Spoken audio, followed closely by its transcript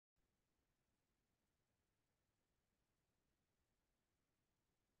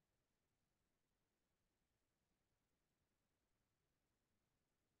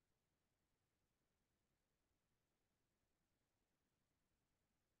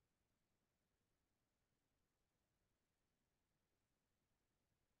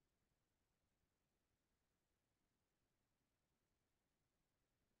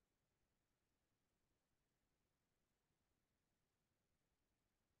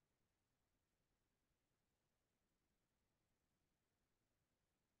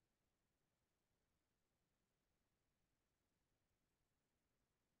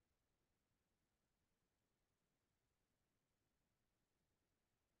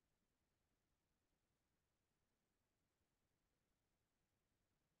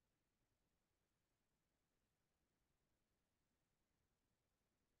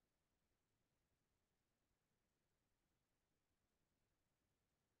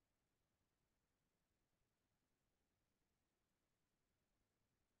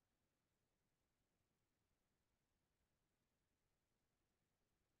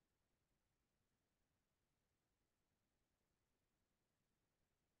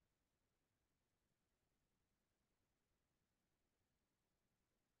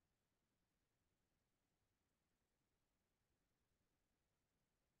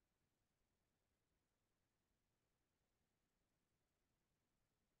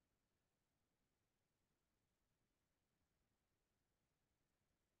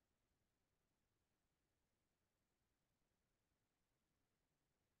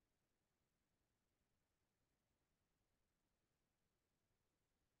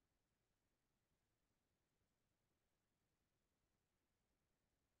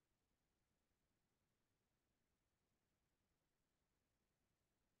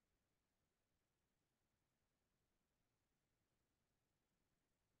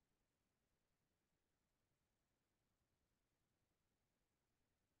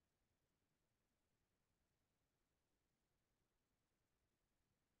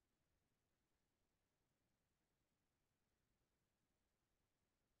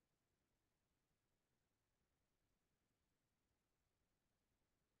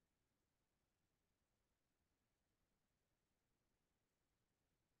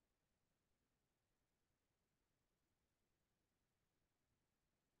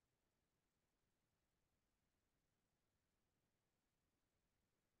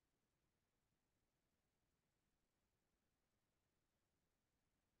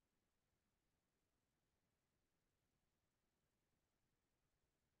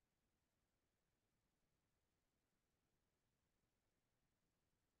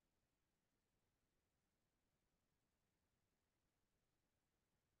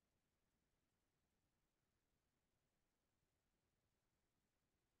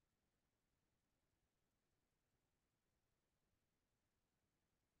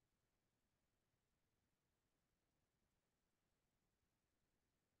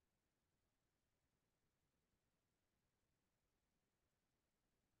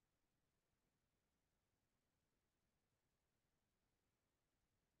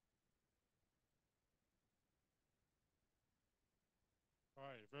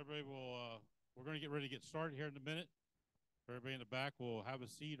If everybody will, we're going to get ready to get started here in a minute. If everybody in the back will have a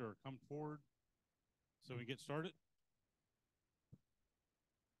seat or come forward so we get started.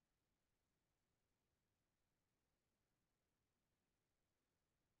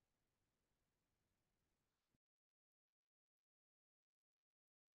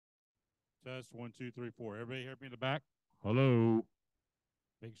 Test 1, 2, 3, 4. Everybody hear me in the back? Hello.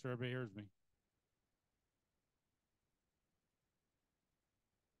 Make sure everybody hears me.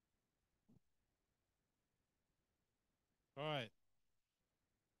 All right.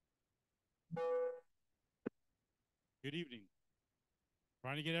 Good evening.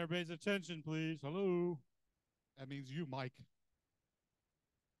 Trying to get everybody's attention, please. Hello. That means you, Mike.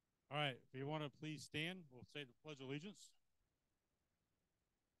 All right. If you want to please stand, we'll say the Pledge of Allegiance.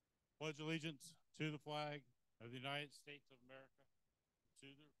 Pledge allegiance to the flag of the United States of America,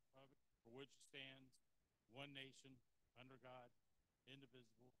 to the republic for which it stands, one nation, under God,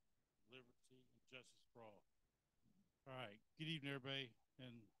 indivisible, liberty, and justice for all. All right. Good evening, everybody,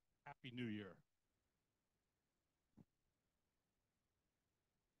 and Happy New Year.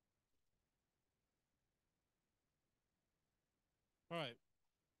 All right.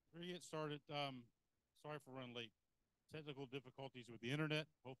 We're going to get started. Sorry for running late. Technical difficulties with the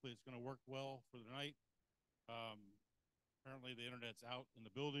internet. Hopefully it's going to work well for the night. Apparently the internet's out in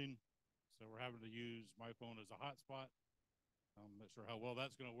the building, so we're having to use my phone as a hotspot. I'm not sure how well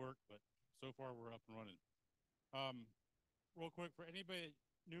that's going to work, but so far we're up and running. Real quick, for anybody,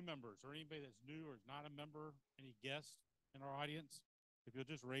 new members, or anybody that's new or is not a member, any guests in our audience, if you'll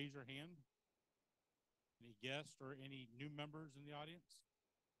just raise your hand. Any guests or any new members in the audience?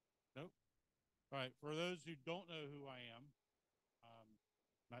 Nope. All right, for those who don't know who I am,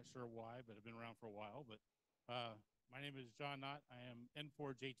 not sure why, but I've been around for a while, but my name is John Knott. I am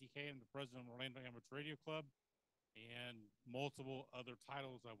N4JTK. I'm the president of Orlando Amateur Radio Club, and multiple other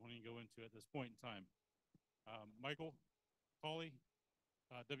titles I won't even go into at this point in time. Michael Cawley,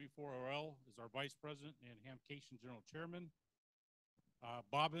 W4OL, is our vice president and Hamcation general chairman.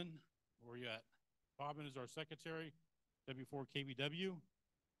 Bobbin, where are you at? Bobbin is our secretary, W4KBW.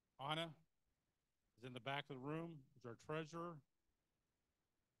 Anna is in the back of the room, is our treasurer.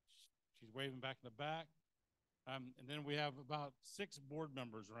 She's waving back in the back. And then we have about 6 board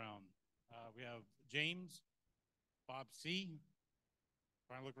members around. We have James, Bob C.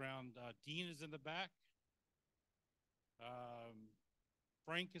 Trying to look around. Dean is in the back.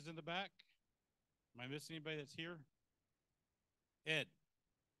 Frank is in the back. Am I missing anybody that's here? Ed.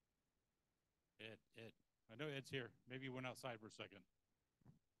 I know Ed's here. Maybe he went outside for a second.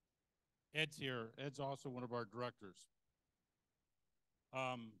 Ed's here. Ed's also one of our directors.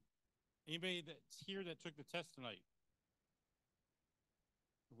 Anybody that's here that took the test tonight?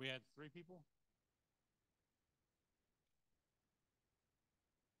 We had 3 people?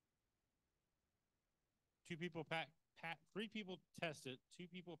 2 people 3 people tested, 2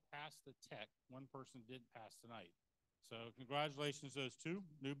 people passed the tech, 1 person did pass tonight. So congratulations to those 2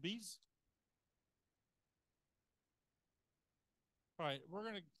 newbies. All right, we're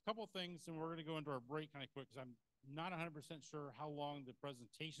going to, a couple things, and we're going to go into our break kind of quick because I'm not 100% sure how long the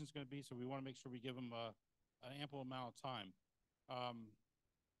presentation is going to be, so we want to make sure we give them an ample amount of time.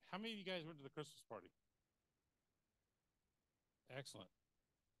 How many of you guys went to the Christmas party? Excellent.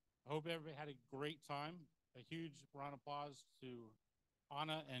 I hope everybody had a great time. A huge round of applause to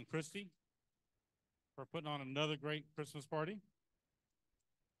Anna and Christy for putting on another great Christmas party.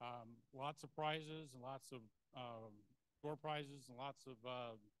 Lots of prizes and lots of door prizes and lots of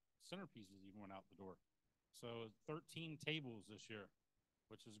centerpieces even went out the door. So 13 tables this year,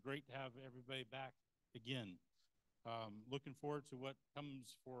 which is great to have everybody back again. Looking forward to what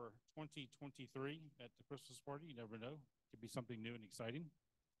comes for 2023 at the Christmas party. You never know. Could be something new and exciting.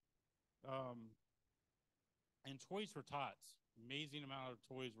 And Toys for Tots. Amazing amount of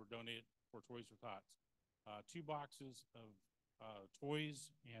toys were donated for Toys for Tots. 2 boxes of toys,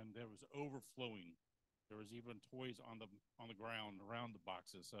 and there was overflowing. There was even toys on the ground around the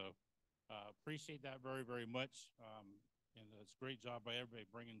boxes. So appreciate that very, very much. And it's a great job by everybody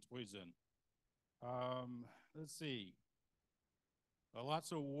bringing toys in. Let's see.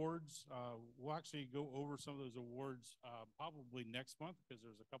 Lots of awards. We'll actually go over some of those awards probably next month because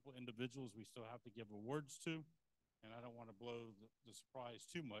there's a couple individuals we still have to give awards to, and I don't want to blow the surprise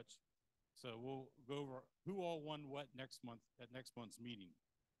too much. So we'll go over who all won what next month at next month's meeting.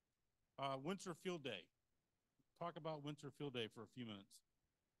 Winter Field Day. Talk about Winter Field Day for a few minutes.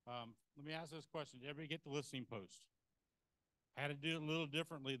 Let me ask this question. Did everybody get the listening post? I had to do it a little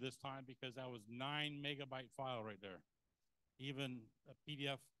differently this time because that was 9 megabyte file right there. Even a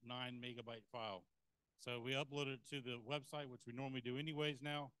PDF 9 megabyte file. So we uploaded it to the website, which we normally do anyways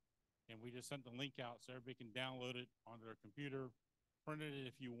now, and we just sent the link out so everybody can download it onto their computer, print it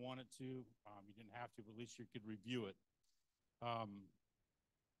if you wanted to. You didn't have to, but at least you could review it. I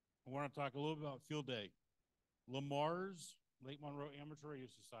want to talk a little bit about Field Day. Lamar's Lake Monroe Amateur Radio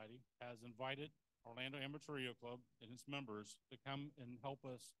Society has invited Orlando Amateur Radio Club and its members to come and help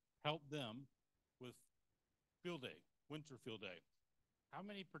them with Field Day, Winter Field Day. How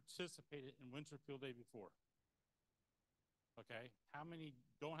many participated in Winter Field Day before? Okay. How many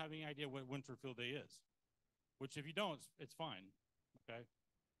don't have any idea what Winter Field Day is? Which, if you don't, it's fine. Okay.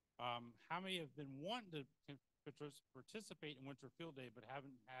 How many have been wanting to participate in Winter Field Day but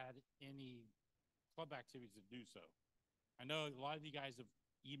haven't had any club activities to do so? I know a lot of you guys have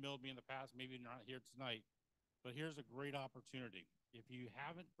emailed me in the past. Maybe you're not here tonight, but here's a great opportunity. If you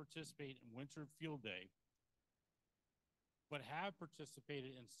haven't participated in Winter Field Day, but have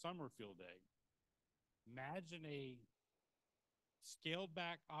participated in Summer Field Day, imagine a scaled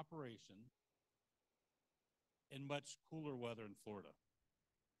back operation in much cooler weather in Florida.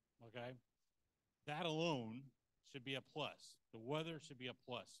 Okay? That alone should be a plus. The weather should be a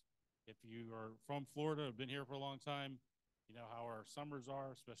plus. If you are from Florida, have been here for a long time, you know how our summers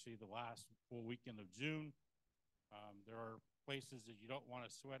are, especially the last full weekend of June. There are places that you don't want to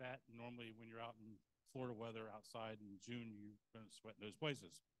sweat at. Normally, when you're out in Florida weather outside in June, you're going to sweat in those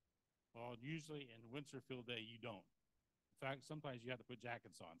places. Well, usually in Winter Field Day, you don't. In fact, sometimes you have to put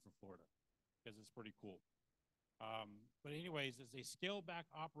jackets on for Florida because it's pretty cool. But anyways, it's a scaled back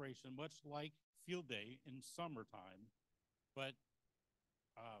operation, much like Field Day in summertime, but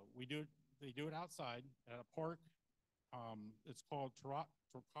they do it outside at a park. It's called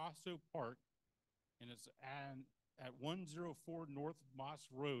Torcaso Park, and it's at 104 North Moss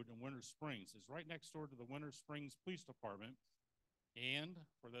Road in Winter Springs. It's right next door to the Winter Springs Police Department. And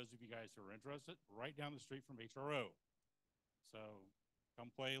for those of you guys who are interested, right down the street from HRO. So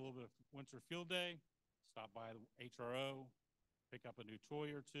come play a little bit of Winter Field Day, stop by the HRO, pick up a new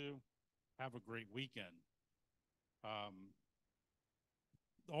toy or two, have a great weekend.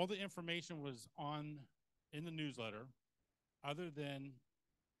 All the information was in the newsletter, other than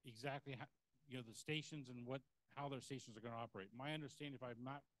exactly how, the stations and how their stations are going to operate. My understanding, if I'm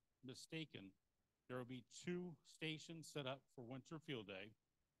not mistaken, there will be 2 stations set up for Winter Field Day.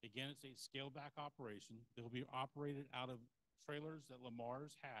 Again, it's a scaled back operation. They'll be operated out of trailers that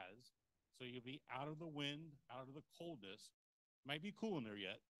Lamar's has. So you'll be out of the wind, out of the coldness. Might be cool in there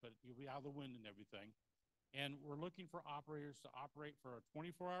yet, but you'll be out of the wind and everything. And we're looking for operators to operate for a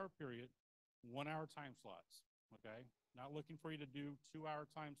 24-hour period, 1-hour time slots, okay? Not looking for you to do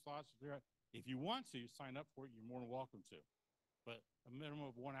 2-hour time slots. If you want to sign up for it, you're more than welcome to. But a minimum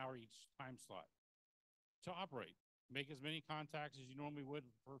of 1 hour each time slot to operate. Make as many contacts as you normally would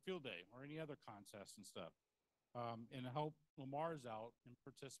for a field day or any other contests and stuff. And help Lamar's out and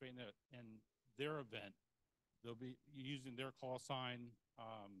participate in their event. They'll be using their call sign,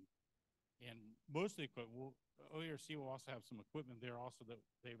 and most of the equipment. OARC will also have some equipment there also that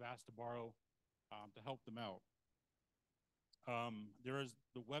they've asked to borrow to help them out. There is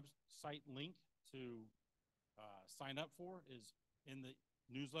the website link to sign up for is in the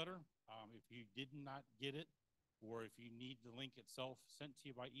newsletter. If you did not get it, or if you need the link itself sent to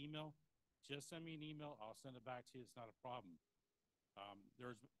you by email, just send me an email. I'll send it back to you. It's not a problem.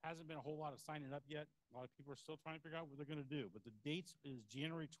 There hasn't been a whole lot of signing up yet. A lot of people are still trying to figure out what they're going to do. But the dates is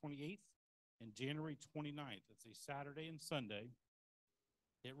January 28th and January 29th. It's a Saturday and Sunday.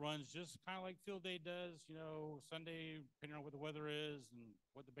 It runs just kind of like Field Day does, Sunday, depending on what the weather is and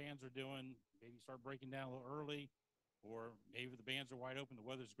what the bands are doing. Maybe start breaking down a little early, or maybe the bands are wide open, the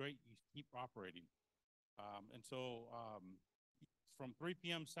weather's great, you keep operating until from 3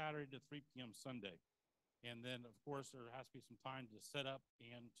 p.m. Saturday to 3 p.m. Sunday. And then, of course, there has to be some time to set up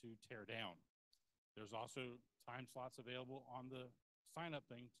and to tear down. There's also time slots available on the sign-up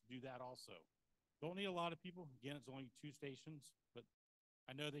thing to do that also. Don't need a lot of people. Again, it's only 2 stations, but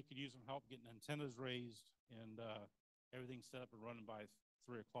I know they could use some help getting antennas raised and everything set up and running by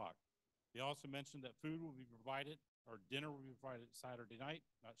 3 o'clock. They also mentioned that food will be provided, or dinner will be provided Saturday night.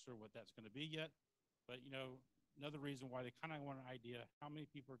 Not sure what that's going to be yet, but another reason why they kind of want an idea how many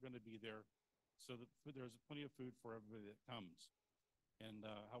people are going to be there, so that there's plenty of food for everybody that comes and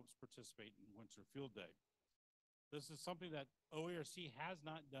helps participate in Winter Field Day. This is something that OARC has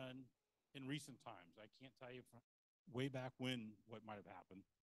not done in recent times. I can't tell you from way back when what might have happened,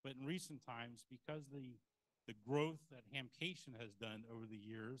 but in recent times, because the growth that Hamcation has done over the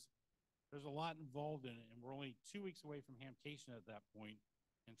years, there's a lot involved in it, and we're only 2 weeks away from Hamcation at that point,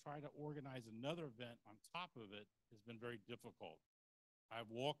 and trying to organize another event on top of it has been very difficult. I've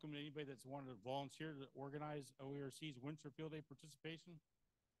welcomed anybody that's wanted to volunteer to organize OARC's winter field day participation.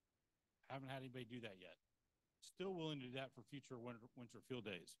 Haven't had anybody do that yet. Still willing to do that for future winter field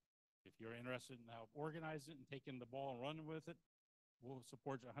days. If you're interested in how organize it and taking the ball and running with it, we'll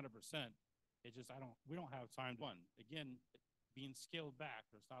support you 100%. It just, we don't have time to run. Again, being scaled back,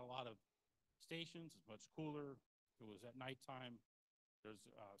 there's not a lot of stations. It's much cooler. It was at nighttime. There's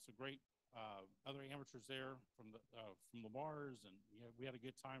some great other amateurs there from Lamar's, and we had a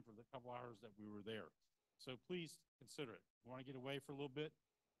good time for the couple hours that we were there. So please consider it. We want to get away for a little bit.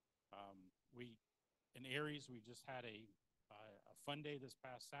 In Aries, we just had a fun day this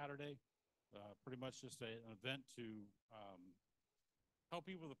past Saturday. Pretty much just an event to help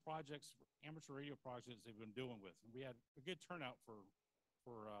people with the projects, amateur radio projects they've been dealing with. And we had a good turnout for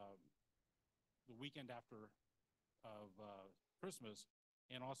the weekend after of Christmas,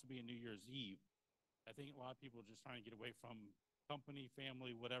 and also being New Year's Eve. I think a lot of people are just trying to get away from company,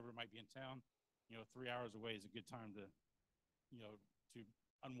 family, whatever might be in town. 3 hours away is a good time to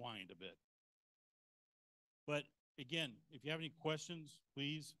unwind a bit. But again, if you have any questions,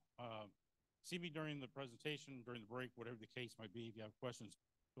 please see me during the presentation, during the break, whatever the case might be, if you have questions.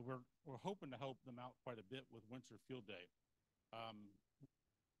 But we're hoping to help them out quite a bit with Winter Field Day.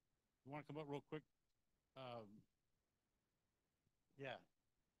 You want to come up real quick?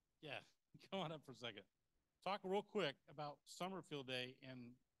 Yeah, come on up for a second. Talk real quick about Summer Field Day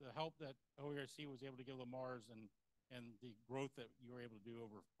and the help that OARC was able to give Lamar's and the growth that you were able to do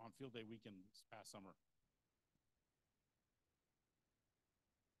over on Field Day weekend this past summer.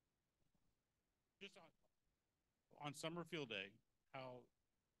 Just on Summer Field Day, how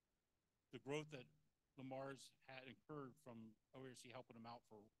the growth that Lamar's had incurred from OARC helping them out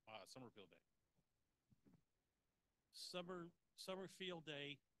for Summer Field Day. Summer Field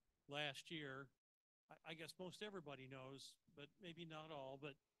Day last year, I guess most everybody knows, but maybe not all,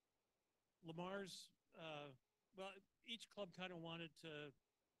 but Lamar's, well, each club kind of wanted to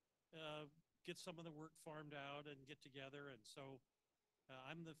get some of the work farmed out and get together. And so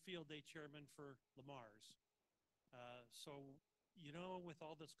I'm the field day chairman for Lamar's. So, with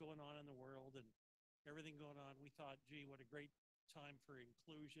all that's going on in the world and everything going on, we thought, gee, what a great time for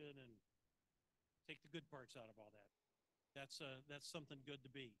inclusion and take the good parts out of all that. That's something good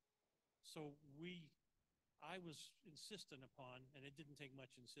to be. So I was insistent upon, and it didn't take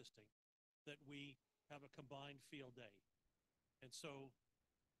much insisting, that we have a combined field day. And so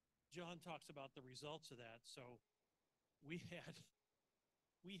John talks about the results of that. So we had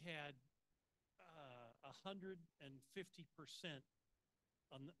 150%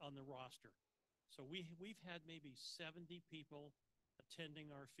 on the roster. So we've had maybe 70 people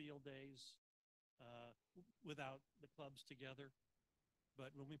attending our field days without the clubs together.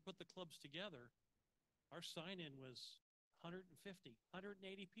 But when we put the clubs together, our sign-in was 150, 180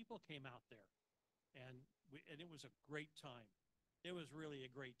 people came out there. And it was a great time. It was really a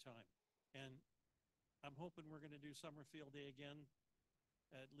great time. And I'm hoping we're going to do Summer Field Day again,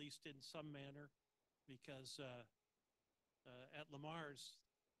 at least in some manner, because at Lamar's,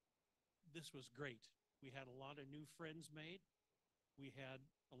 this was great. We had a lot of new friends made. We had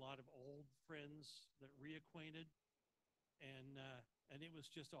a lot of old friends that reacquainted, and it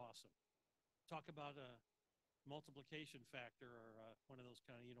was just awesome. Talk about a multiplication factor, or one of those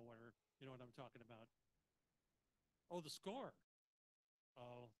kind of, you know what I'm talking about. Oh, the score.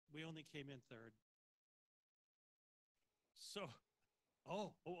 Oh, we only came in third. So,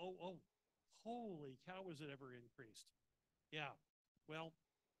 holy cow, was it ever increased? Yeah, well,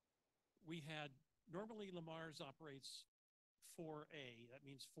 we had, normally Lamar's operates 4A. That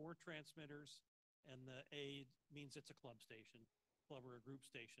means 4 transmitters, and the A means it's a club station, club or a group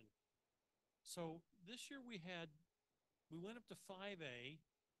station. So this year we went up to 5A,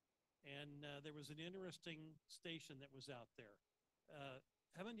 and there was an interesting station that was out there.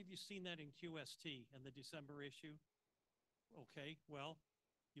 How many of you seen that in QST in the December issue? Okay, well,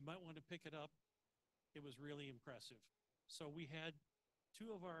 you might want to pick it up. It was really impressive. So we had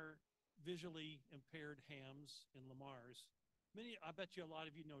 2 of our visually impaired hams in Lamar's. I bet you a lot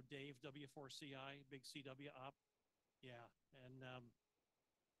of you know Dave, W4CI, big CW op. Yeah,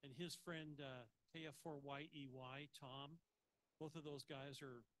 and his friend KF4YEY, Tom. Both of those guys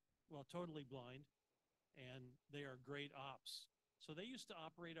are, well, totally blind, and they are great ops. So they used to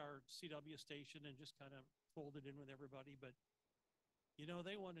operate our CW station and just kind of fold it in with everybody, but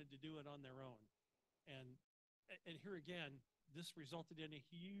they wanted to do it on their own. And here again, this resulted in a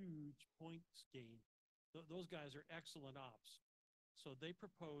huge points gain. Those guys are excellent ops. So they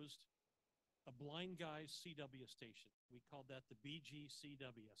proposed a blind guys CW station. We called that the BG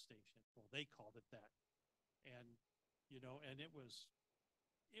CW station. Well, they called it that. And, and it was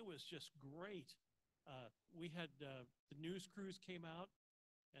it was just great. We had the news crews came out,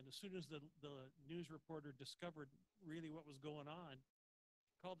 and as soon as the news reporter discovered really what was going on,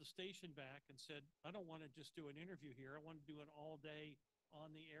 called the station back and said, I don't want to just do an interview here. I want to do an all day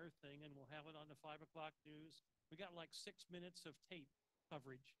on the air thing, and we'll have it on the 5 o'clock news. We got like 6 minutes of tape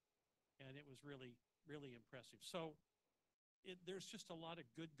coverage, and it was really, really impressive. So there's just a lot of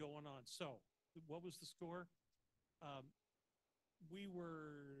good going on. So what was the score? We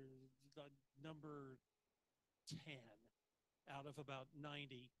were the number 10 out of about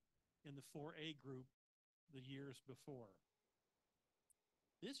 90 in the 4A group the years before.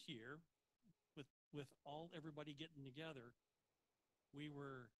 This year, with everybody getting together, we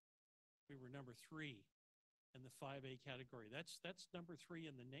were number 3 in the 5A category. That's number 3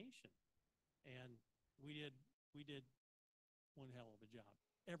 in the nation, and we did one hell of a job.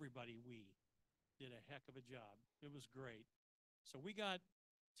 Everybody, we did a heck of a job. It was great. So we got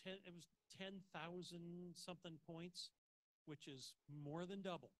 10,000 something points, which is more than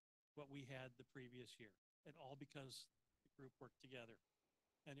double what we had the previous year, and all because the group worked together.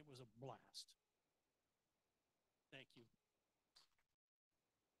 And it was a blast. Thank you.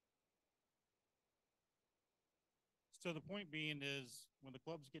 So the point being is when the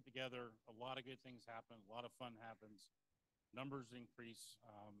clubs get together, a lot of good things happen, a lot of fun happens, numbers increase,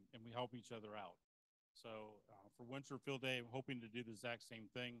 and we help each other out. So for Winter Field Day, I'm hoping to do the exact same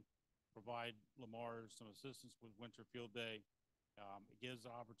thing, provide Lamar some assistance with Winter Field Day. It gives the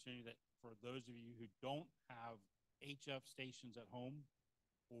opportunity that for those of you who don't have HF stations at home,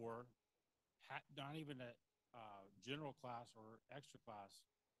 or not even at general class or extra class,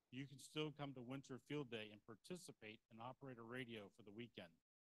 you can still come to Winter Field Day and participate and operate a radio for the weekend.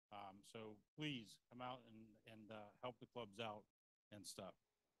 So please come out and help the clubs out and stuff.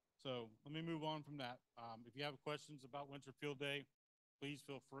 So let me move on from that. If you have questions about Winter Field Day, please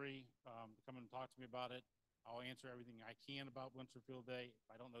feel free to come and talk to me about it. I'll answer everything I can about Winter Field Day.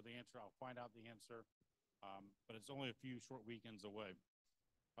 If I don't know the answer, I'll find out the answer. But it's only a few short weekends away.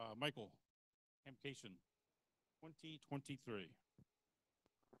 Michael, Hamcation 2023.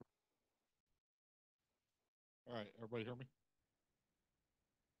 All right, everybody hear me?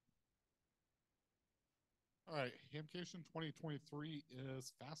 All right, Hamcation 2023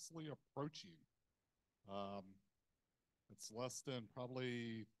 is fastly approaching. It's less than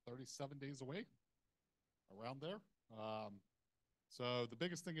probably 37 days away, around there. So the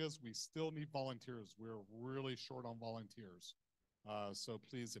biggest thing is we still need volunteers. We're really short on volunteers. So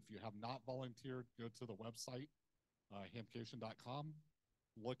please, if you have not volunteered, go to the website, hamcation.com,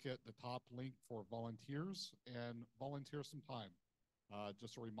 look at the top link for volunteers and volunteer some time.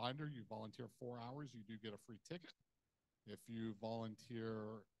 Just a reminder, you volunteer 4 hours, you do get a free ticket. If you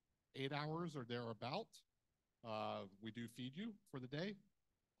volunteer 8 hours or thereabout, we do feed you for the day.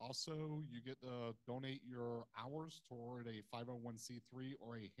 Also, you get to donate your hours toward a 501c3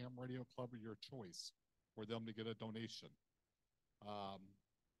 or a ham radio club of your choice for them to get a donation.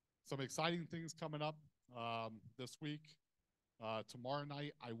 Some exciting things coming up this week. Tomorrow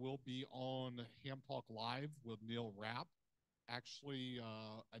night, I will be on Ham Talk Live with Neil Rapp, actually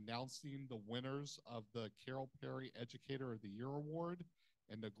announcing the winners of the Carol Perry Educator of the Year Award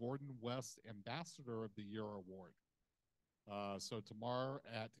and the Gordon West Ambassador of the Year Award. So tomorrow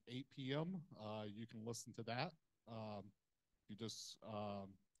at 8 p.m., you can listen to that. You just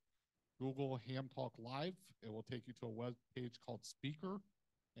Google Ham Talk Live. It will take you to a web page called Speaker,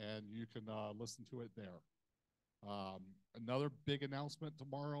 and you can listen to it there. Another big announcement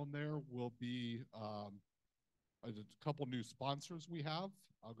tomorrow on there will be a couple new sponsors we have.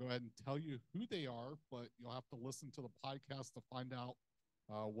 I'll go ahead and tell you who they are, but you'll have to listen to the podcast to find out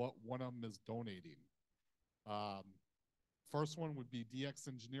what one of them is donating. First one would be DX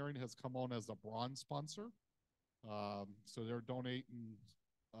Engineering has come on as a bronze sponsor. So they're donating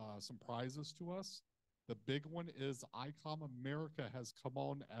some prizes to us. The big one is ICOM America has come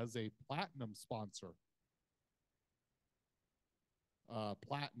on as a platinum sponsor.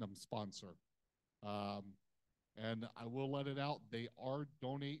 And I will let it out. They are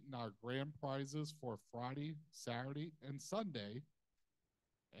donating our grand prizes for Friday, Saturday, and Sunday.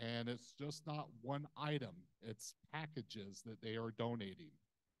 And it's just not one item. It's packages that they are donating.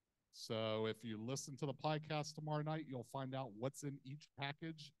 So if you listen to the podcast tomorrow night, you'll find out what's in each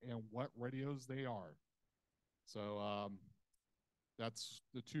package and what radios they are. So that's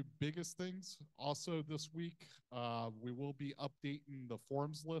the two biggest things. Also this week, we will be updating the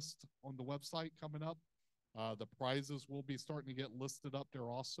forums list on the website coming up. The prizes will be starting to get listed up there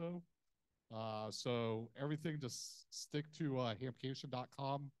also. So everything, just stick to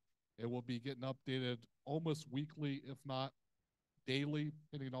hamcation.com. It will be getting updated almost weekly, if not daily,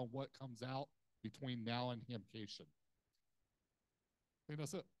 depending on what comes out between now and Hamcation. I think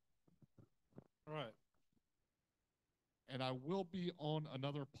that's it. All right. And I will be on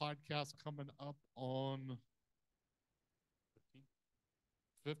another podcast coming up on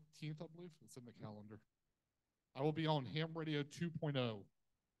 15th, I believe. It's in the calendar. I will be on Ham Radio 2.0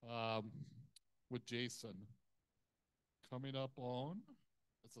 with Jason. Coming up on,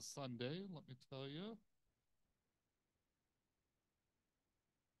 it's a Sunday, let me tell you.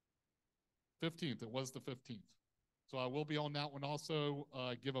 15th, it was the 15th. So I will be on that one also,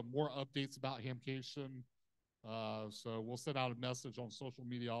 give them more updates about Hamcation. So we'll send out a message on social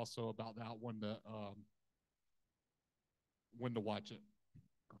media also about that one, when to watch it.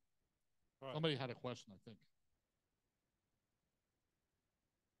 Right. Somebody had a question, I think.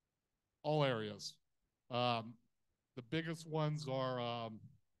 All areas. The biggest ones are,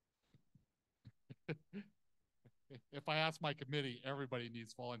 if I ask my committee, everybody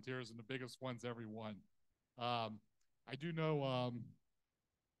needs volunteers, and the biggest one's everyone. I do know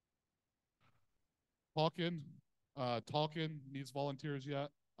Talkin needs volunteers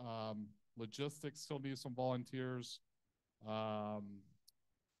yet. Logistics still needs some volunteers. I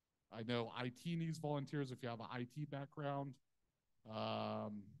know IT needs volunteers if you have an IT background. I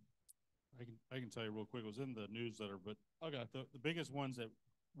can tell you real quick. It was in the newsletter, but Okay. the biggest ones that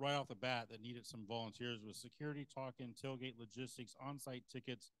right off the bat that needed some volunteers was security, talking, tailgate, logistics, on-site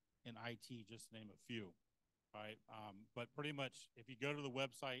tickets, and IT, just to name a few. All right. But pretty much, if you go to the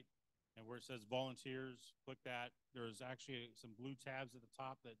website and where it says volunteers, click that. There's actually some blue tabs at the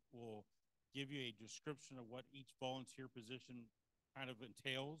top that will give you a description of what each volunteer position kind of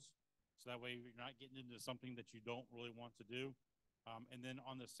entails. So that way you're not getting into something that you don't really want to do. And then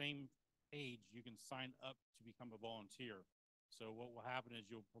on the same page, you can sign up to become a volunteer. So what will happen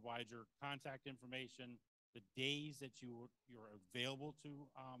is you'll provide your contact information, the days that you're available to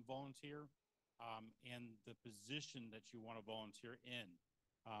volunteer, and the position that you want to volunteer in.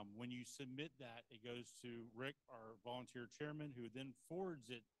 When you submit that, it goes to Rick, our volunteer chairman, who then forwards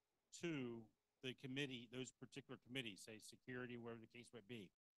it to the committee, those particular committees, say security, whatever the case might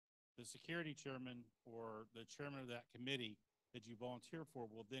be. The security chairman or the chairman of that committee that you volunteer for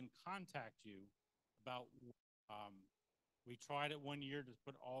will then contact you about, we tried it one year to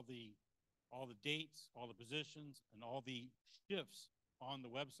put all the dates, all the positions, and all the shifts on the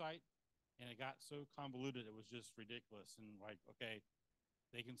website, and it got so convoluted it was just ridiculous. And like, okay,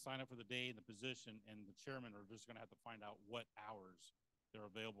 they can sign up for the day and the position, and the chairman are just going to have to find out what hours they're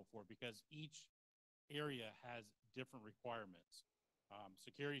available for, because each area has different requirements.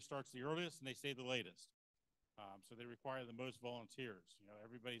 Security starts the earliest and they stay the latest. So they require the most volunteers. You know,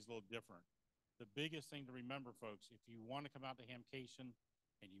 everybody's a little different. The biggest thing to remember, folks, if you want to come out to Hamcation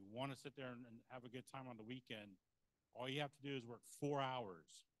and you want to sit there and have a good time on the weekend, all you have to do is work 4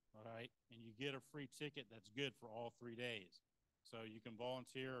 hours, all right? And you get a free ticket that's good for all 3 days. So you can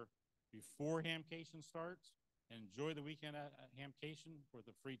volunteer before Hamcation starts and enjoy the weekend at Hamcation with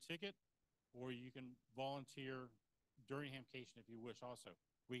a free ticket, or you can volunteer during Hamcation if you wish also.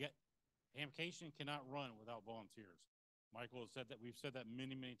 Hamcation cannot run without volunteers. Michael has said that. We've said that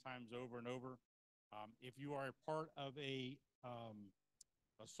many, many times over and over. If you are a part of a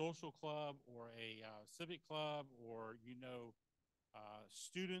social club or a civic club, or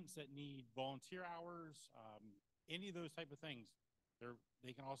students that need volunteer hours, any of those type of things,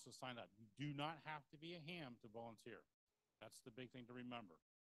 they can also sign up. You do not have to be a ham to volunteer. That's the big thing to remember.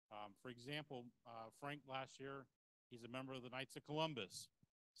 For example, Frank last year, he's a member of the Knights of Columbus.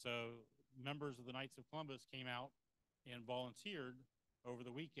 So members of the Knights of Columbus came out and volunteered over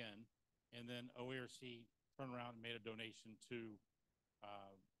the weekend, and then OARC turned around and made a donation to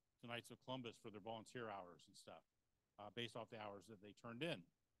the Knights of Columbus for their volunteer hours and stuff, based off the hours that they turned in.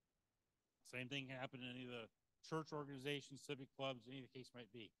 Same thing happened in any of the church organizations, civic clubs, any of the case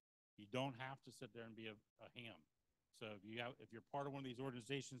might be. You don't have to sit there and be a ham. So if you're part of one of these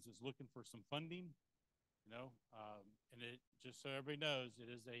organizations that's looking for some funding, and it, just so everybody knows, it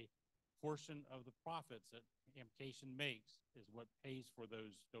is a portion of the profits that Hamcation makes is what pays for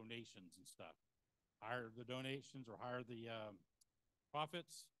those donations and stuff. Higher the donations or higher the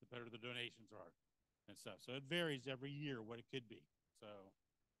profits, the better the donations are and stuff. So it varies every year what it could be. So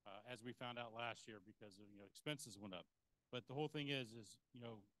as we found out last year, because of, expenses went up. But the whole thing is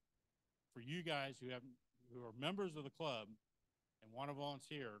for you guys who are members of the club and want to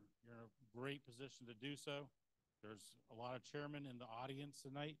volunteer, you're in a great position to do so. There's a lot of chairmen in the audience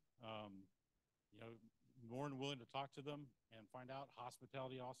tonight. More than willing to talk to them and find out.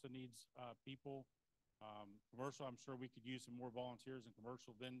 Hospitality also needs people. Commercial, I'm sure we could use some more volunteers in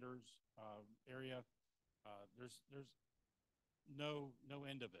commercial vendors area. There's no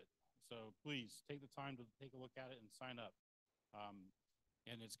end of it. So please take the time to take a look at it and sign up.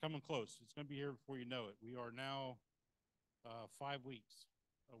 And it's coming close. It's going to be here before you know it. We are now 5 weeks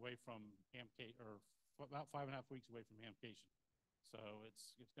away from about 5.5 weeks away from Hamcation. So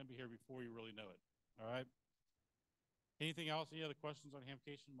it's going to be here before you really know it. All right. Anything else? Any other questions on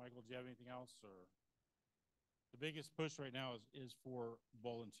Hamcation? Michael, do you have anything else? Or the biggest push right now is for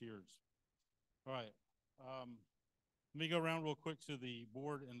volunteers. All right. Let me go around real quick to the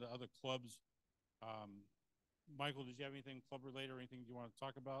board and the other clubs. Michael, did you have anything club related or anything you want to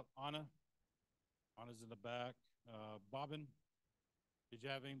talk about? Anna's in the back. Bobbin, did you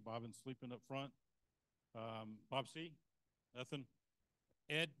have anything? Bobbin sleeping up front. Bob C, nothing.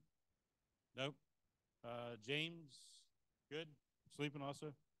 Ed, nope. James, good. Sleeping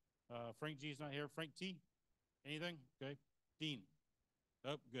also. Frank G's not here. Frank T, anything? Okay. Dean,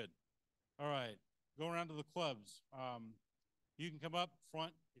 nope, good. All right. Go around to the clubs. You can come up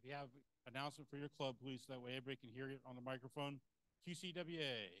front if you have an announcement for your club, please. That way everybody can hear it on the microphone.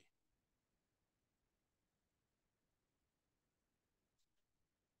 QCWA.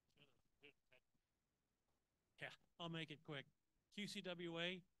 Yeah, I'll make it quick.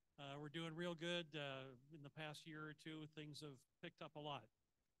 QCWA, we're doing real good. In the past year or two, things have picked up a lot.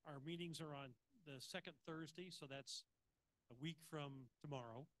 Our meetings are on the second Thursday, so that's a week from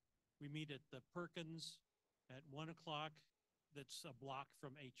tomorrow. We meet at the Perkins at 1 o'clock. That's a block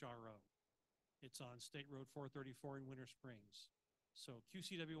from HRO. It's on State Road 434 in Winter Springs. So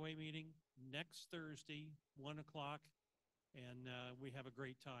QCWA meeting next Thursday, 1 o'clock, and we have a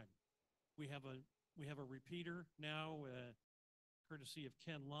great time. We have a repeater now, courtesy of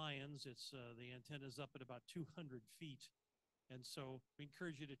Ken Lyons. It's the antenna's up at about 200 feet. And so we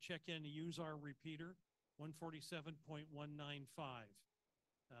encourage you to check in and use our repeater, 147.195,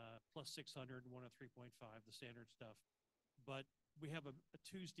 plus 600 and 103.5, the standard stuff. But we have a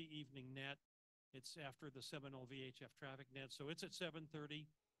Tuesday evening net. It's after the Seminole VHF traffic net. So it's at 7:30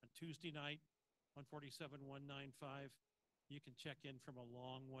 on Tuesday night, 147.195. You can check in from a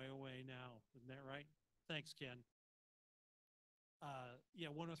long way away now. Isn't that right? Thanks, Ken. Yeah,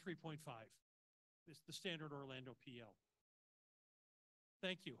 103.5. It's the standard Orlando PL.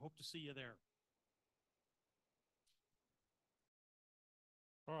 Thank you. Hope to see you there.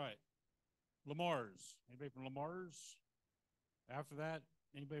 All right. Lamar's. Anybody from Lamar's? After that,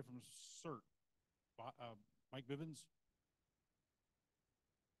 anybody from CERT? Mike Bivens?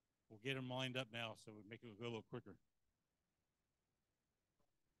 We'll get him lined up now so we make it go a little quicker.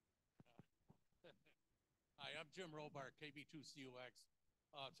 Hi, I'm Jim Robar, KB2CUX.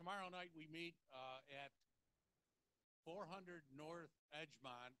 Tomorrow night we meet at 400 North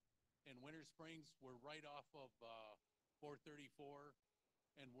Edgemont in Winter Springs. We're right off of 434,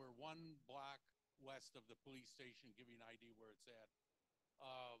 and we're one block west of the police station, give you an idea where it's at.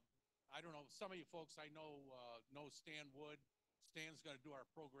 I don't know, some of you folks I know Stan Wood. Stan's going to do our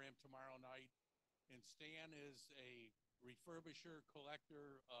program tomorrow night, and Stan is a refurbisher,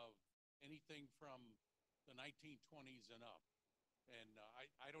 collector of anything from the 1920s and up. And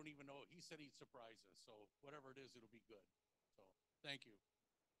I don't even know, he said he'd surprise us, so whatever it is, it'll be good. So, thank you.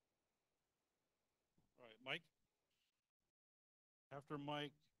 All right, Mike? After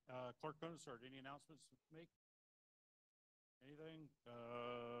Mike, Clark Conasart, any announcements to make? Anything?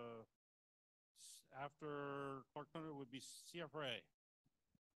 After Clark Conasart would be CFRA.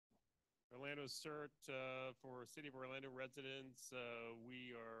 Orlando CERT for City of Orlando residents.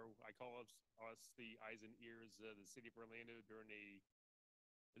 We are, I call us the eyes and ears of the City of Orlando during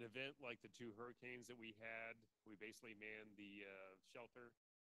an event like the 2 hurricanes that we had. We basically man the shelter,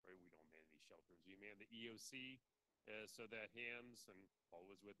 or we don't man any shelters. We man the EOC so that Hams, and Paul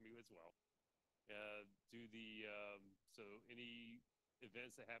was with me as well, so any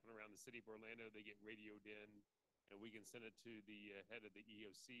events that happen around the City of Orlando, they get radioed in, and we can send it to the head of the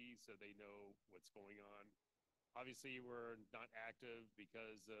EOC so they know what's going on. Obviously, we're not active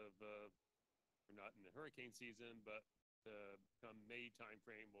because of we're not in the hurricane season, but come May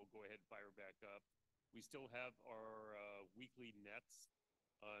timeframe, we'll go ahead and fire back up. We still have our weekly nets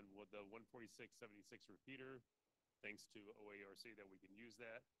on the 146.76 repeater, thanks to OARC that we can use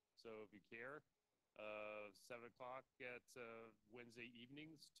that. So if you care, 7 o'clock at Wednesday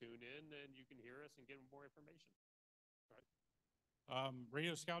evenings, tune in and you can hear us and get more information. All right.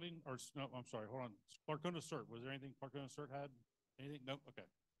 Radio scouting, or no, I'm sorry, hold on. Clark Conasart, was there anything Clark Conasart had? Anything? Nope. Okay.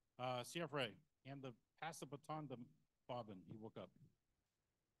 CFRA, pass the baton to Bobbin. He woke up.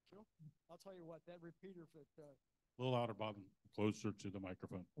 Sure. I'll tell you what, that repeater for A little louder, Bobbin. Closer to the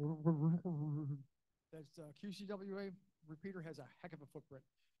microphone. That's QCWA repeater has a heck of a footprint.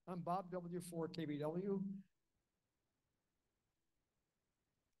 I'm Bob W4 KBW.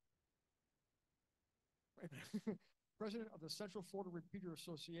 president of the Central Florida Repeater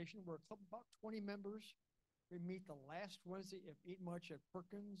Association. We're a club of about 20 members. We meet the last Wednesday of each month at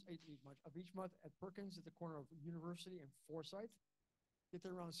Perkins, of each month at Perkins at the corner of University and Forsyth. Get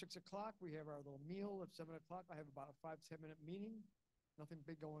there around 6 o'clock. We have our little meal at 7 o'clock. I have about a 5 to 10 minute meeting. Nothing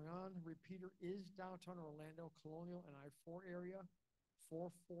big going on. Repeater is downtown Orlando, Colonial, and I-4 area,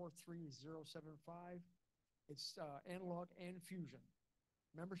 443075. It's analog and fusion.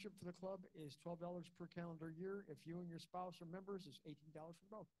 Membership for the club is $12 per calendar year. If you and your spouse are members, it's $18 for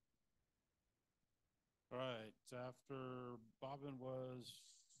both. All right, after Bobbin was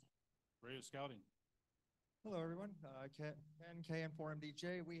radio scouting. Hello, everyone. Ken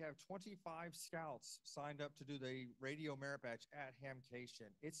KN4MDJ. We have 25 scouts signed up to do the radio merit badge at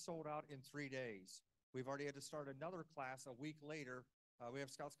Hamcation. It's sold out in 3 days. We've already had to start another class a week later. We have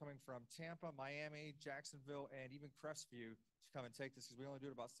scouts coming from Tampa, Miami, Jacksonville, and even Crestview to come and take this because we only do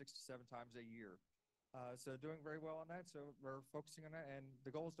it about 6 to 7 times a year. So doing very well on that. So we're focusing on that. And the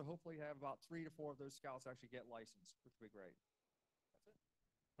goal is to hopefully have about 3 to 4 of those scouts actually get licensed, which would be great. That's it.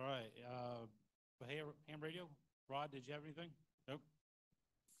 All right, ham radio. Rod, did you have anything? Nope.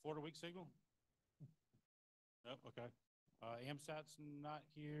 Florida Week signal? Nope, okay. AMSAT's not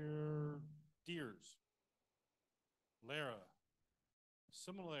here. Deers. Lara.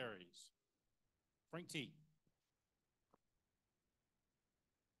 Similarities. Frank T.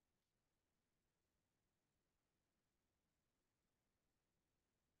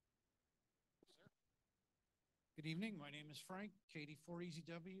 Good evening. My name is Frank,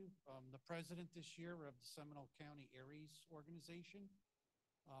 KD4EZW. I'm the president this year of the Seminole County Aries organization.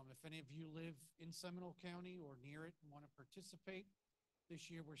 If any of you live in Seminole County or near it and want to participate, this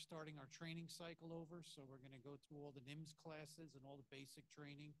year we're starting our training cycle over. So we're going to go through all the NIMS classes and all the basic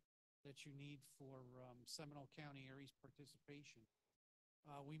training that you need for Seminole County Aries participation.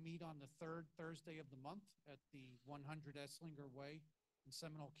 We meet on the third Thursday of the month at the 100 Esslinger Way in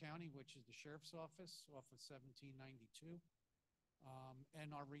Seminole County, which is the sheriff's office off of 1792. And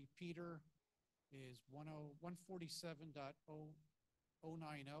our repeater is 147.090, 103.5.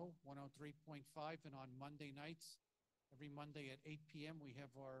 And on Monday nights, every Monday at 8 p.m., we have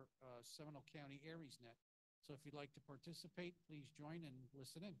our Seminole County Aries Net. So if you'd like to participate, please join and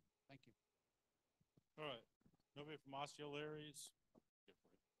listen in. Thank you. All right. Nobody from Osceola Aries?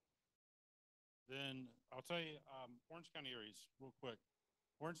 Then I'll tell you, Orange County Aries, real quick.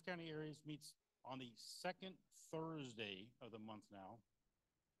 Orange County Aries meets on the second Thursday of the month now.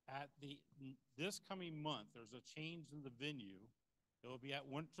 This coming month, there's a change in the venue. It will be at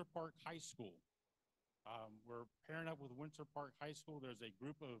Winter Park High School. We're pairing up with Winter Park High School. There's a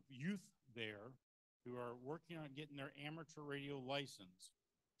group of youth there who are working on getting their amateur radio license.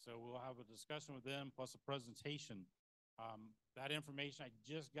 So we'll have a discussion with them plus a presentation. That information I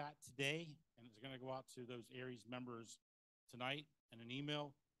just got today, and it's going to go out to those Aries members tonight in an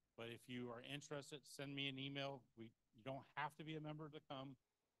email. But if you are interested, send me an email. You don't have to be a member to come,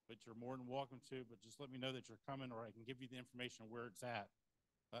 but you're more than welcome to. But just let me know that you're coming, or I can give you the information of where it's at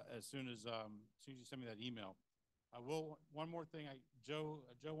as soon as you send me that email. I will. One more thing. Joe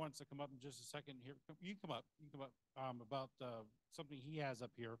wants to come up in just a second here. You come up. About something he has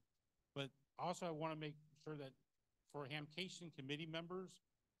up here. But also, I want to make sure that for Hamcation committee members,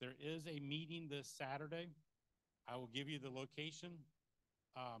 there is a meeting this Saturday. I will give you the location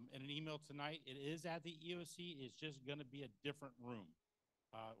in an email tonight. It is at the EOC. It's just going to be a different room.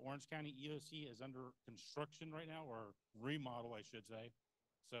 Orange County EOC is under construction right now, or remodel, I should say.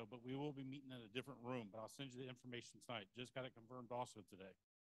 So, but we will be meeting in a different room, but I'll send you the information tonight. Just got it confirmed also today.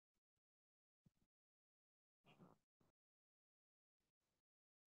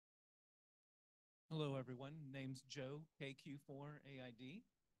 Hello, everyone. Name's Joe, KQ4AID,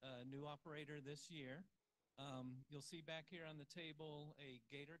 new operator this year. You'll see back here on the table a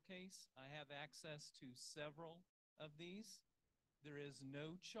Gator case. I have access to several of these. There is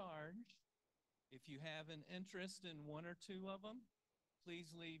no charge. If you have an interest in 1 or 2 of them,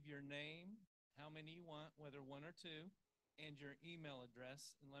 please leave your name, how many you want, whether 1 or 2, and your email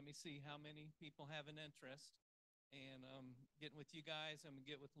address, and let me see how many people have an interest. And getting with you guys, I'm going to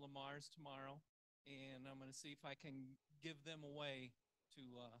get with Lamar's tomorrow, and I'm going to see if I can give them away to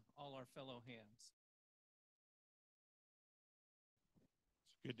all our fellow hams.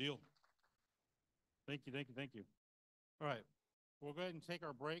 Good deal. Thank you. All right, we'll go ahead and take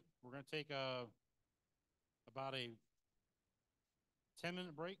our break. We're going to take about a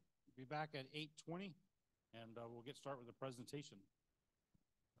 10-minute break. Be back at 8:20, and we'll get started with the presentation.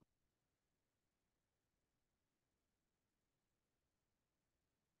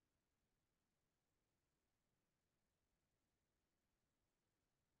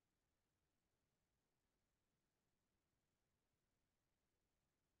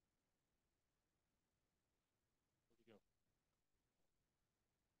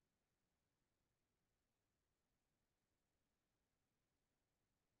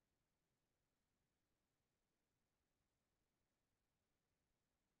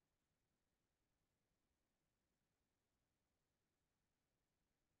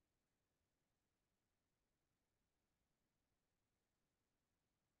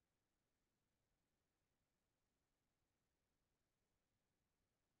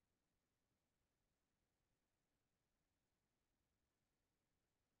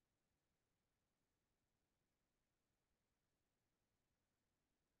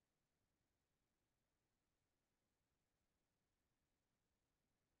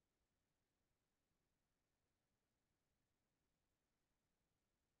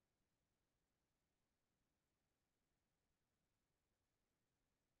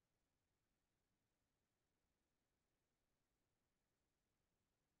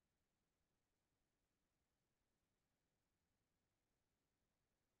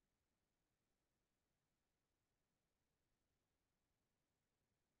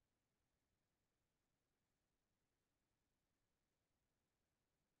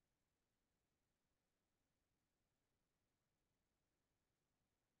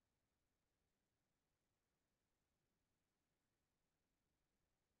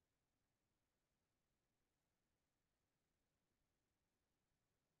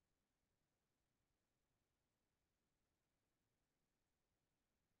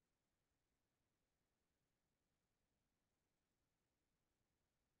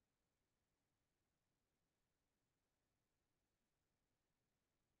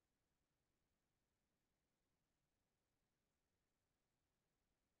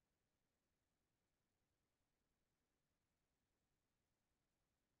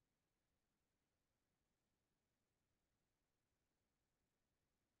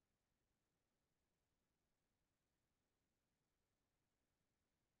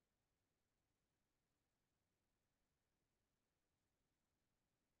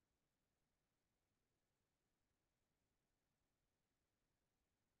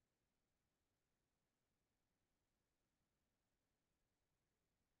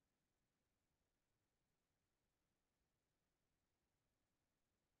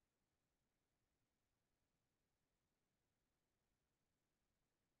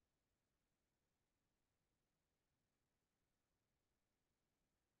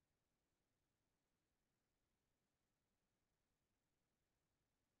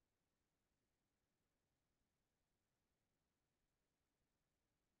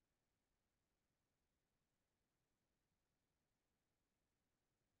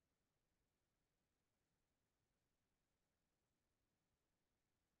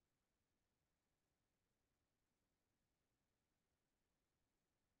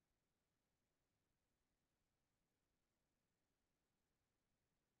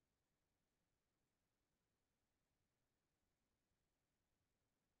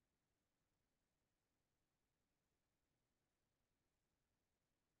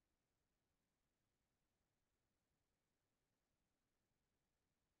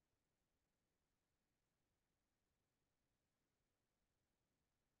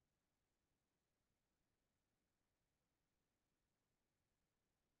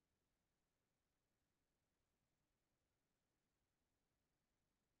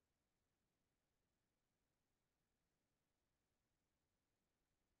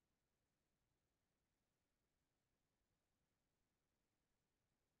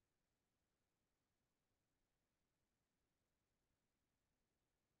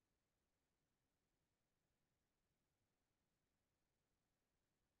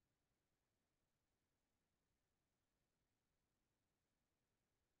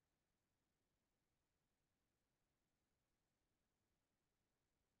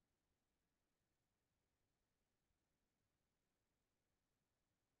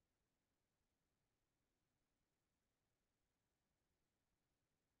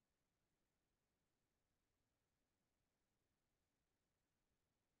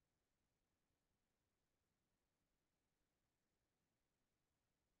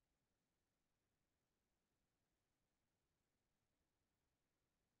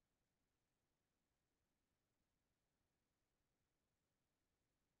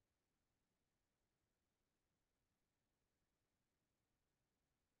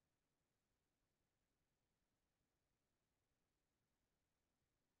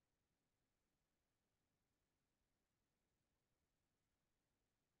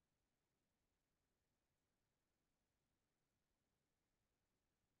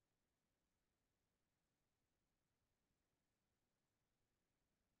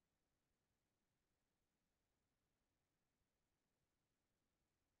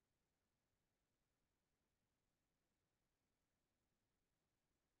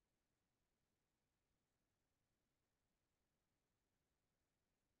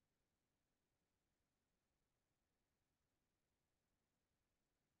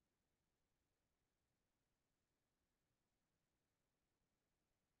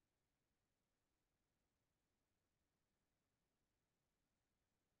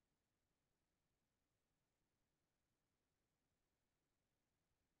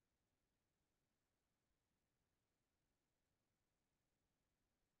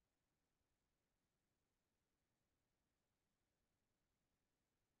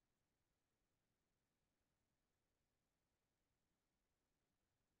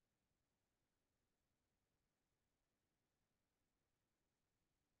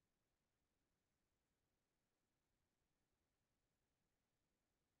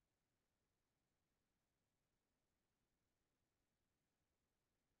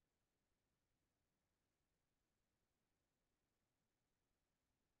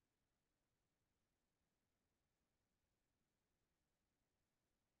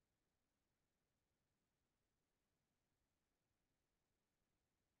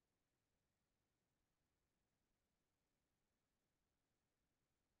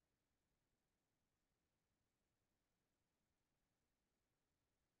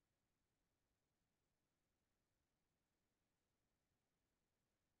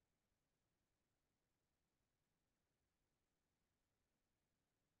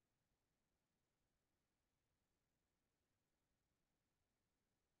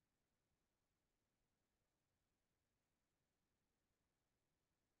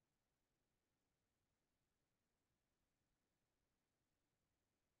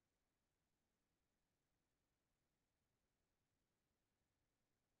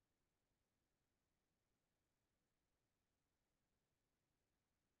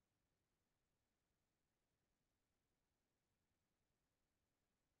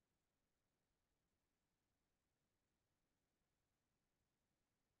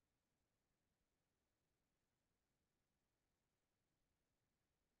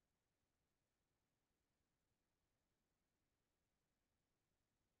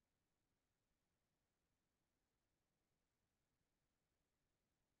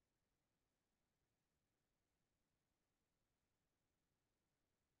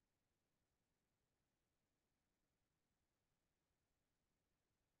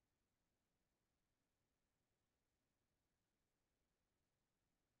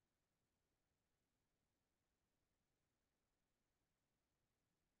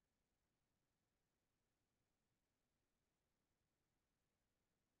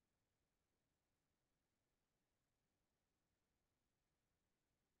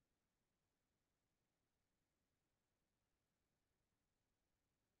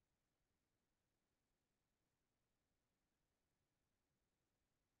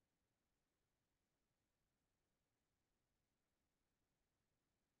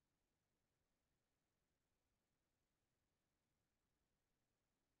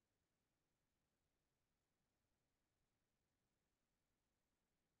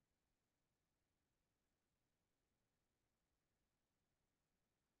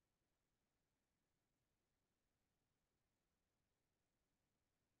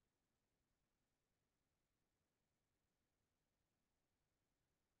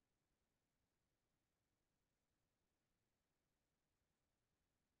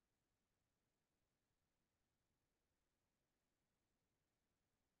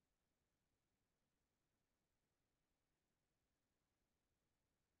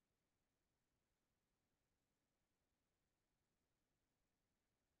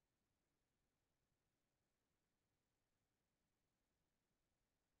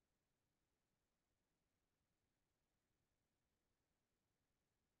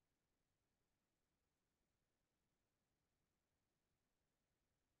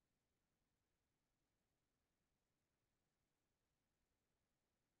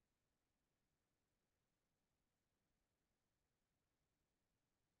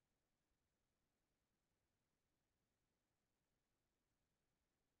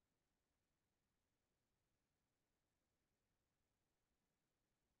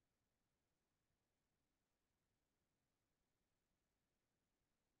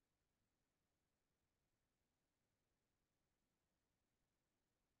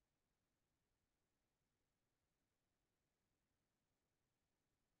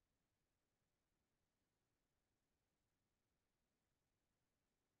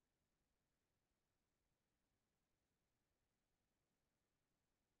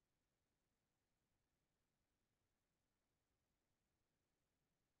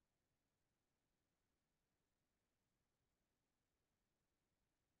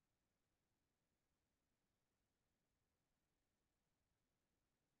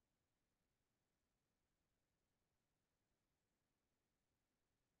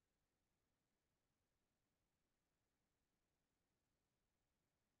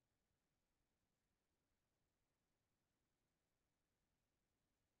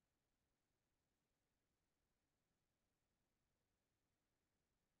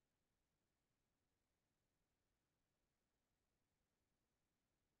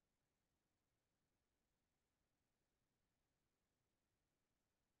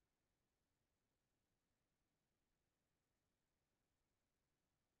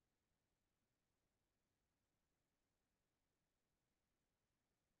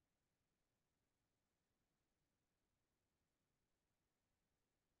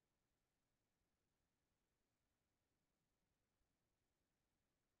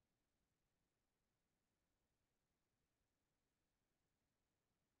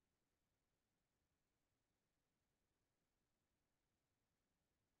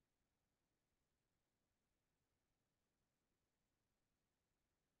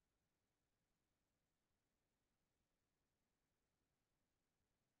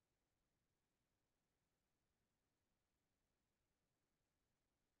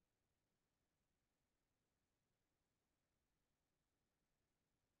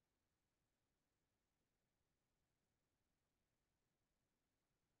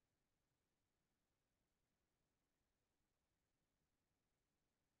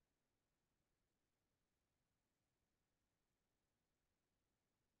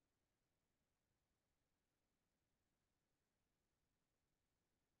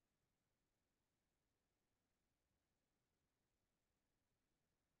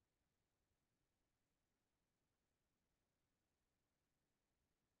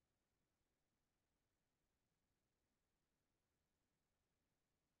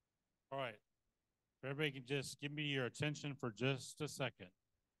 All right. If everybody can just give me your attention for just a second.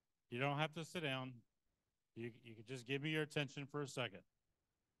 You don't have to sit down. You can just give me your attention for a second.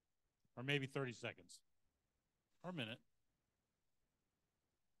 Or maybe 30 seconds. Or a minute.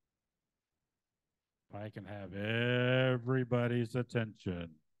 If I can have everybody's attention.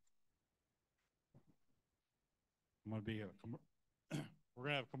 I'm going to be we're going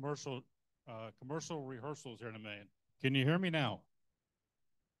to have commercial rehearsals here in a minute. Can you hear me now?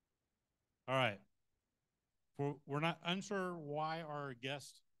 All right. We're not unsure why our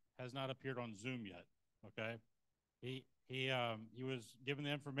guest has not appeared on Zoom yet. Okay. He was given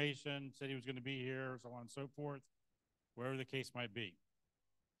the information, said he was going to be here, so on and so forth, wherever the case might be.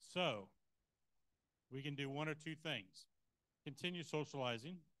 So we can do one or two things. Continue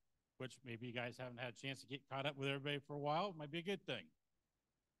socializing, which maybe you guys haven't had a chance to get caught up with everybody for a while. Might be a good thing.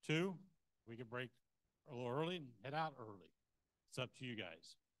 Two, we can break a little early and head out early. It's up to you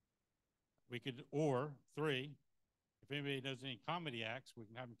guys. We could, or three, if anybody knows any comedy acts, we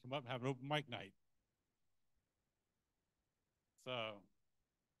can have them come up and have an open mic night.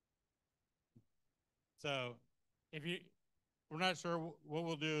 So if we're not sure, what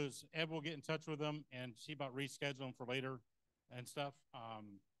we'll do is Ed will get in touch with them and see about rescheduling for later and stuff.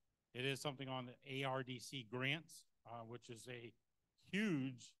 It is something on the ARDC grants, which is a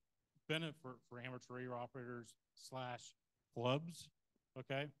huge benefit for amateur radio operators / clubs.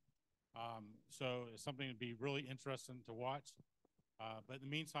 Okay. So it's something to be really interesting to watch. But in the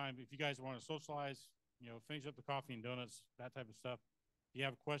meantime, if you guys want to socialize, finish up the coffee and donuts, that type of stuff. If you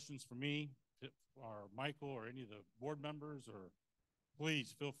have questions for me or Michael or any of the board members, or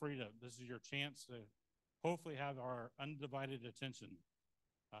please feel free to, this is your chance to hopefully have our undivided attention,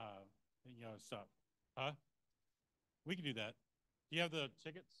 stuff. Huh? We can do that. Do you have the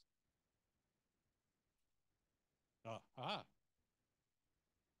tickets?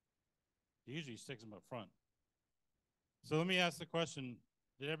 He usually sticks them up front. So let me ask the question,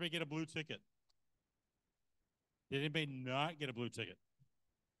 did everybody get a blue ticket? Did anybody not get a blue ticket?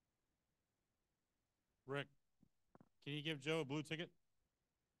 Rick, can you give Joe a blue ticket?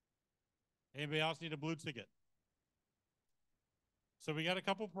 Anybody else need a blue ticket? So we got a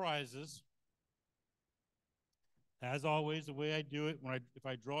couple prizes. As always, the way I do it, if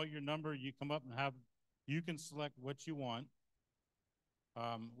I draw your number, you come up and you can select what you want.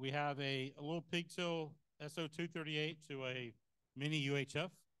 We have a little pigtail SO238 to a mini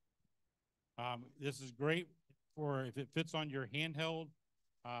UHF. This is great for if it fits on your handheld.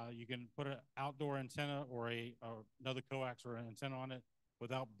 You can put an outdoor antenna or another coax or an antenna on it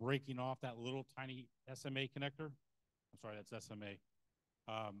without breaking off that little tiny SMA connector. I'm sorry, that's SMA.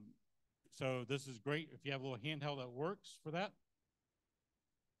 So this is great if you have a little handheld that works for that.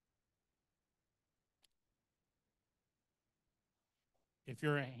 If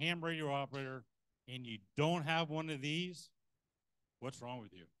you're a ham radio operator and you don't have one of these, what's wrong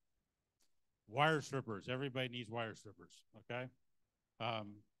with you? Wire strippers. Everybody needs wire strippers, okay?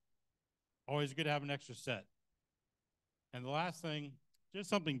 Always good to have an extra set. And the last thing, just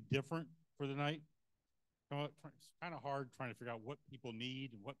something different for the night. It's kind of hard trying to figure out what people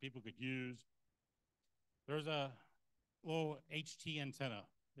need and what people could use. There's a little HT antenna.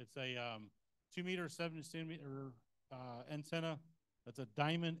 It's a 2 meter, 7 centimeter antenna. That's a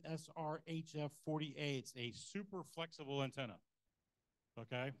Diamond SRHF 40A. It's a super flexible antenna.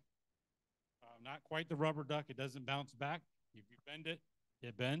 Okay. Not quite the rubber duck. It doesn't bounce back. If you bend it,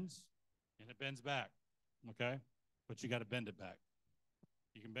 it bends, and it bends back. Okay. But you got to bend it back.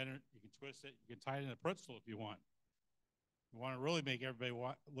 You can bend it. You can twist it. You can tie it in a pretzel if you want. You want to really make everybody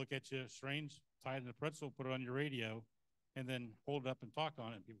look at you strange, tie it in a pretzel, put it on your radio, and then hold it up and talk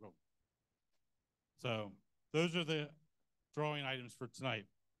on it, and people go. So those are the drawing items for tonight.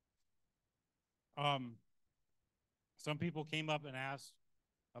 Some people came up and asked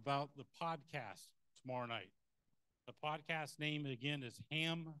about the podcast tomorrow night. The podcast name again is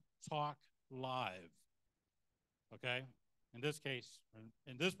Ham Talk Live. Okay. In this case,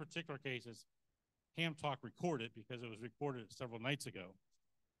 in this particular case, it's Ham Talk Recorded because it was recorded several nights ago,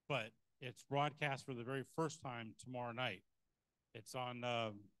 but it's broadcast for the very first time tomorrow night. It's on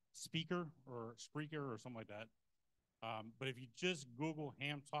Speaker or Spreaker or something like that. But if you just Google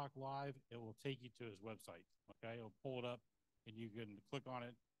Ham Talk Live, it will take you to his website. Okay, it'll pull it up and you can click on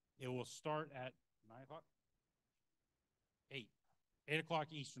it. It will start at 9 o'clock? 8 o'clock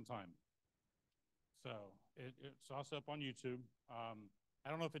Eastern time. So it's also up on YouTube. I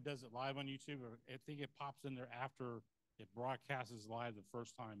don't know if it does it live on YouTube, or I think it pops in there after it broadcasts live the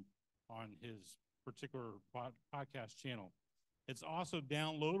first time on his particular podcast channel. It's also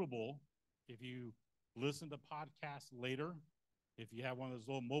downloadable if you listen to podcasts later. If you have one of those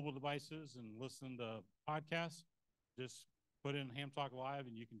little mobile devices and listen to podcasts, just put in Ham Talk Live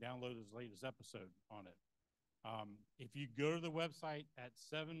and you can download his latest episode on it. If you go to the website at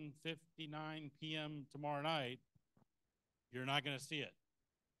 7:59 p.m. tomorrow night, you're not going to see it.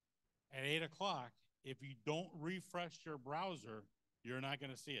 At 8 o'clock, if you don't refresh your browser, you're not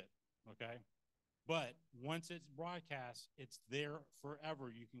going to see it, okay? But once it's broadcast, it's there forever.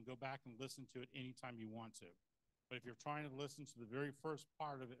 You can go back and listen to it anytime you want to. But if you're trying to listen to the very first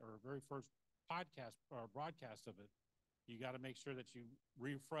part of it or very first podcast or broadcast of it, you got to make sure that you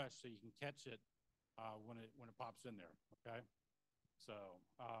refresh so you can catch it when it pops in there, okay? So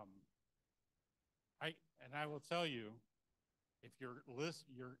I will tell you, if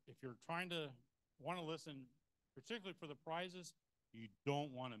you're trying to want to listen, particularly for the prizes, you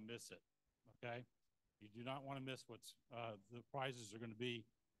don't want to miss it. Okay, you do not want to miss what's the prizes are going to be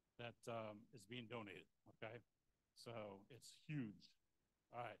that is being donated. Okay, so it's huge.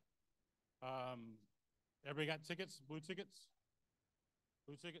 All right, everybody got tickets? Blue tickets?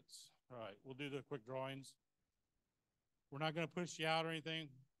 Blue tickets. All right, we'll do the quick drawings. We're not going to push you out or anything.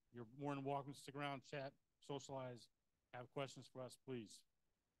 You're more than welcome to stick around, chat, socialize. Have questions for us, please.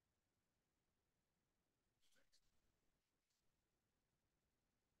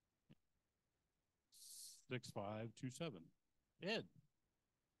 Six, 5, 2, 7. Ed.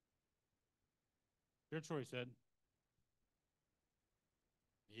 Your choice, Ed.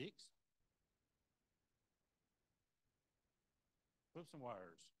 Yeeks. Flip some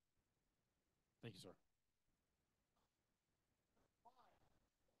wires. Thank you, sir.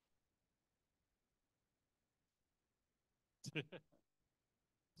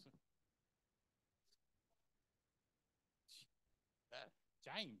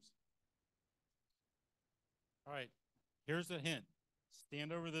 James. All right, here's the hint.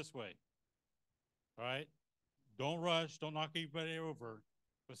 Stand over this way. All right, don't rush, don't knock anybody over,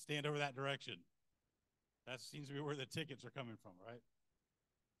 but stand over that direction. That seems to be where the tickets are coming from, right?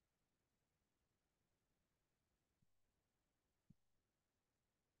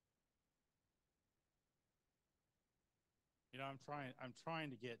 You know, I'm trying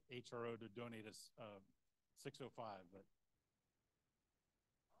to get HRO to donate us 605, but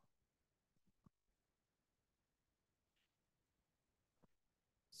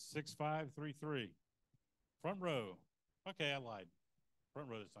 6533. Front row. Okay, I lied. Front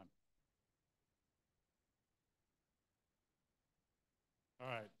row this time. All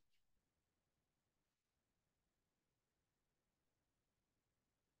right.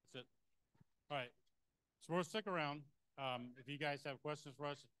 That's it. All right. So we'll stick around. If you guys have questions for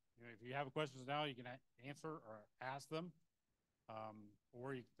us, you know, if you have questions now, you can answer or ask them.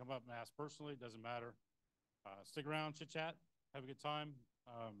 Or you can come up and ask personally. It doesn't matter. Stick around, chit chat, have a good time.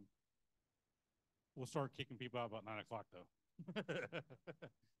 We'll start kicking people out about 9 o'clock though.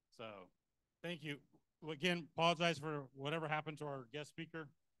 So thank you. Again, apologize for whatever happened to our guest speaker.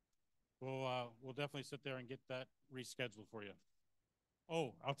 We'll definitely sit there and get that rescheduled for you.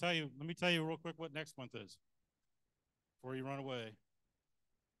 Oh, let me tell you real quick what next month is before you run away.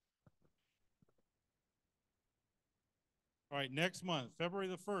 All right, next month, February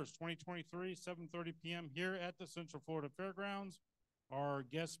the 1st, 2023, 7:30 p.m. here at the Central Florida Fairgrounds. Our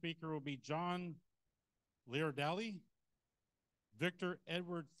guest speaker will be John Leardali, Victor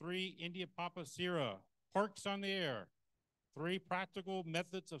Edward III, India Papa Sierra, Parks on the Air, 3 practical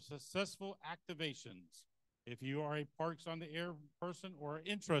methods of successful activations. If you are a Parks on the Air person or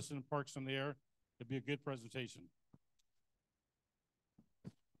interested in Parks on the Air, it'd be a good presentation.